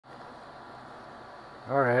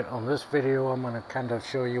Alright, on this video I'm going to kind of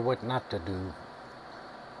show you what not to do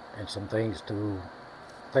and some things to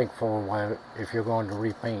think for while if you're going to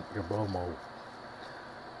repaint your blow mold.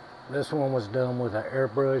 This one was done with an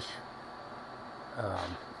airbrush.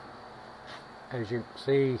 As you can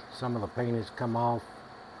see, some of the paint has come off.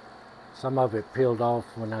 Some of it peeled off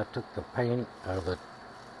when I took the paint,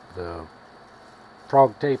 the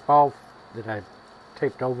frog tape off that I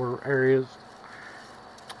taped over areas.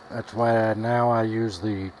 That's why now I use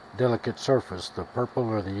the delicate surface, the purple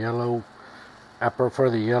or the yellow. I prefer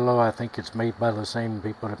the yellow. I think it's made by the same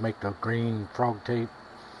people that make the green frog tape.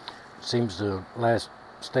 It seems to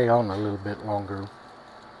stay on a little bit longer.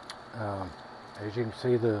 As you can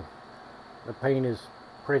see, the paint is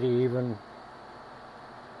pretty even,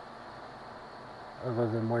 other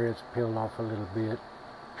than where it's peeled off a little bit.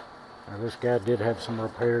 Now this guy did have some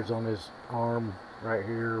repairs on his arm right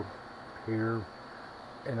here,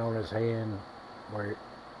 and on his hand where it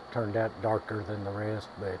turned out darker than the rest,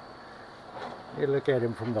 but you look at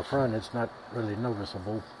him from the front, it's not really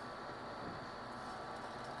noticeable.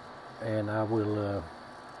 And I will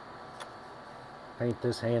paint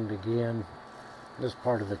this hand again, this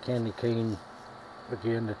part of the candy cane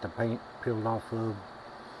again that the paint peeled off of,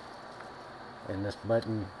 and this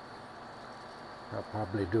button I'll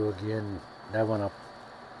probably do again. That one I'll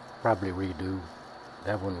probably redo.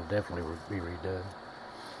 That one will definitely be redone.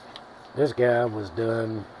 This guy was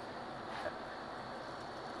done,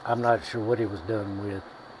 I'm not sure what he was done with,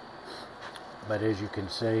 but as you can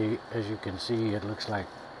see, it looks like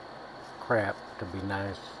crap, to be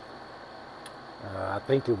nice. I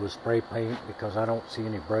think it was spray paint because I don't see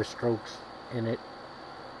any brush strokes in it,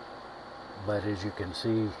 but as you can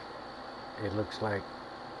see, it looks like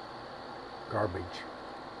garbage.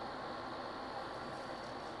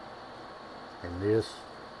 And this,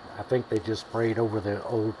 I think they just sprayed over the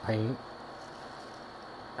old paint.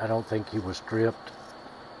 I don't think he was stripped.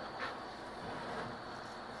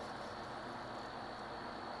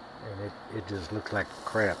 And it just looks like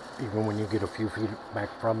crap. Even when you get a few feet back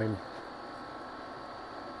from him,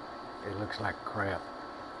 it looks like crap.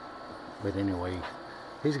 But anyway,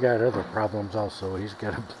 he's got other problems also. He's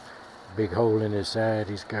got a big hole in his side.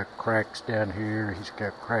 He's got cracks down here. He's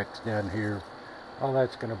got cracks down here. All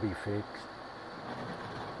that's going to be fixed.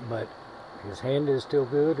 But his hand is still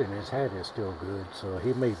good and his hat is still good, so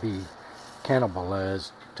he may be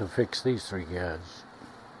cannibalized to fix these three guys.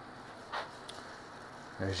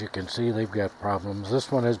 As you can see, they've got problems.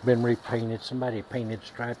 This one has been repainted. Somebody painted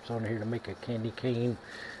stripes on here to make a candy cane.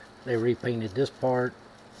 They repainted this part.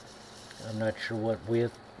 I'm not sure what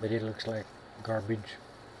with, but it looks like garbage.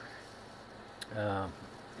 I'm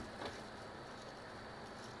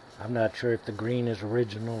not sure if the green is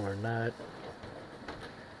original or not.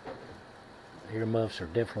 Earmuffs are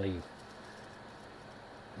definitely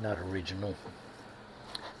not original.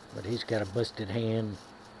 But he's got a busted hand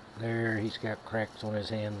there. He's got cracks on his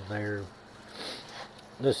hand there.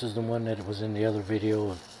 This is the one that was in the other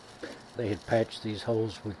video. They had patched these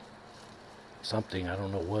holes with something, I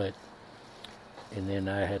don't know what. And then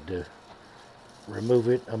I had to remove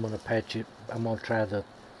it. I'm going to patch it. I'm going to try the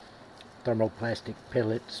thermoplastic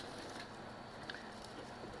pellets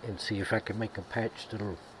and see if I can make a patch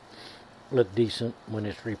that'll look decent when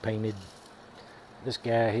it's repainted. This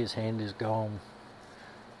guy, his hand is gone.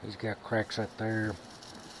 He's got cracks right there.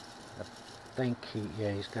 I think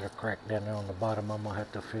he's got a crack down there on the bottom I'm gonna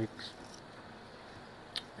have to fix.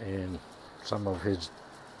 And some of his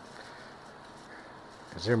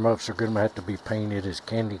earmuffs are gonna have to be painted. His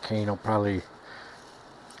candy cane, I'll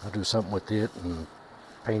do something with it and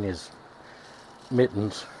paint his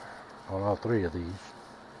mittens on all three of these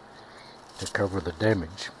to cover the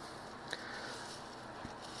damage.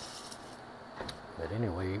 But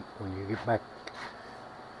anyway, when you get back,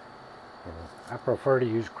 I prefer to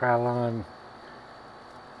use Krylon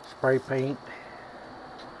spray paint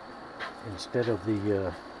instead of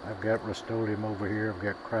the, I've got Rust-Oleum over here, I've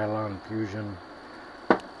got Krylon Fusion.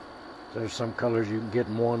 There's some colors you can get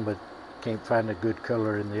in one, but can't find a good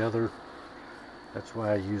color in the other. That's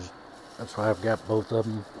why I've got both of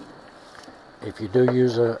them. If you do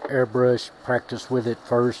use a airbrush, practice with it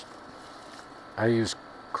first. I use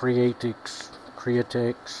Createx,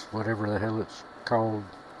 whatever the hell it's called.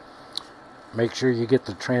 Make sure you get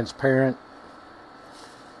the transparent.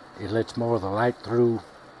 It lets more of the light through,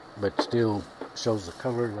 but still shows the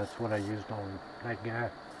color. That's what I used on that guy.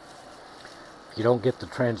 If you don't get the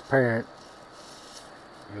transparent,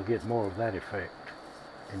 you'll get more of that effect,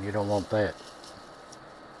 and you don't want that.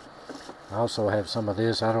 I also have some of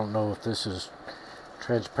this. I don't know if this is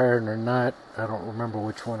transparent or not. I don't remember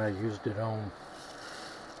which one I used it on.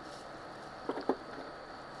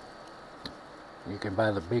 You can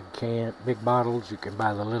buy the big bottles. You can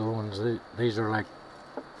buy the little ones. These are like,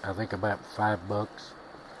 I think, about $5.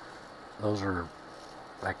 Those are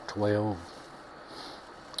like 12.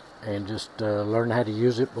 And just learn how to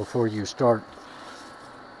use it before you start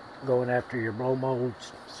going after your blow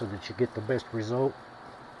molds, so that you get the best result.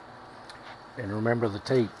 And remember the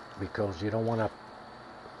tape, because you don't want to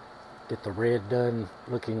get the red done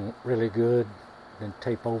looking really good, then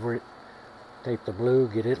tape over it. Tape the blue,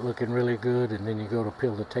 get it looking really good, and then you go to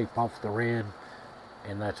peel the tape off the red,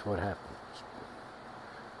 and that's what happens.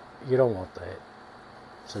 You don't want that.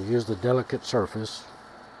 So use the delicate surface,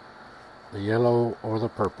 the yellow or the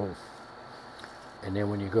purple, and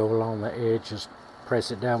then when you go along the edge, just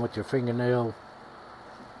press it down with your fingernail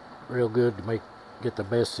real good to get the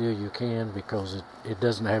best seal you can, because it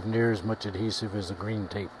doesn't have near as much adhesive as the green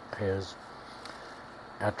tape has.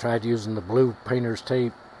 I tried using the blue painter's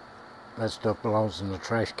tape. That stuff belongs in the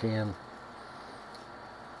trash can,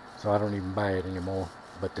 so I don't even buy it anymore.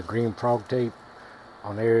 But the green frog tape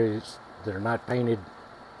on areas that are not painted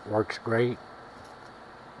works great.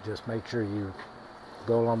 Just make sure you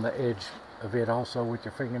go along the edge of it also with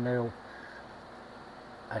your fingernail.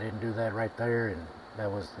 I didn't do that right there, and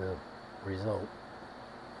that was the result.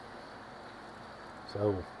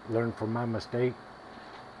 So learn from my mistake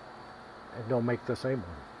and don't make the same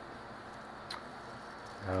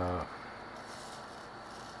one.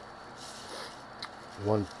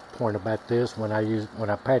 One point about this, when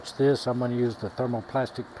I patch this, I'm going to use the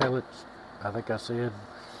thermoplastic pellets. I think I said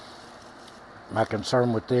my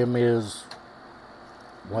concern with them is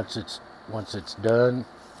once it's done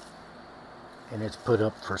and it's put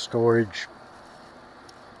up for storage,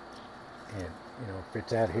 and if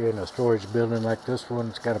it's out here in a storage building like this one,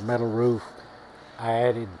 it's got a metal roof. I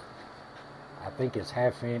added, I think it's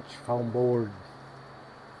 1/2-inch foam board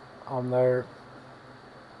on there,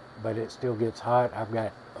 but it still gets hot. I've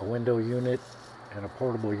got a window unit and a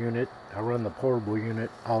portable unit. I run the portable unit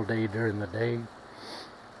all day during the day,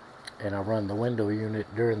 and I run the window unit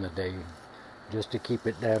during the day, just to keep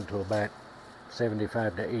it down to about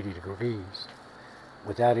 75 to 80 degrees.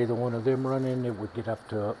 Without either one of them running, it would get up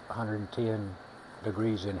to 110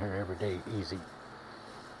 degrees in here every day, easy.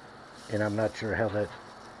 And I'm not sure how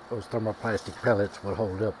those thermoplastic pellets would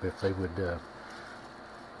hold up if they would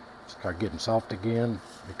start getting soft again,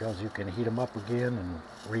 because you can heat them up again and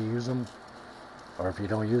reuse them. Or if you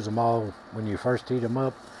don't use them all when you first heat them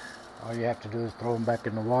up, all you have to do is throw them back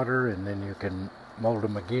in the water, and then you can mold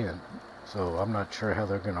them again. So I'm not sure how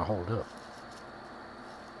they're going to hold up.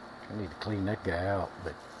 I need to clean that guy out,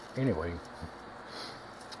 but anyway,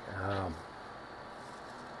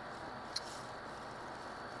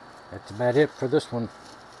 that's about it for this one.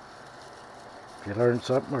 If you learned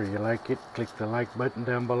something or you like it, click the like button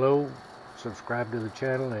down below, subscribe to the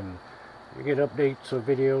channel, and you get updates of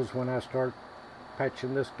videos when I start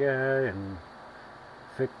patching this guy and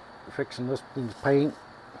fixing this one's paint,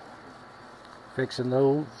 fixing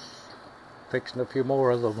those, fixing a few more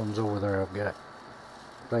other ones over there I've got.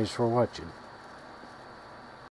 Thanks for watching.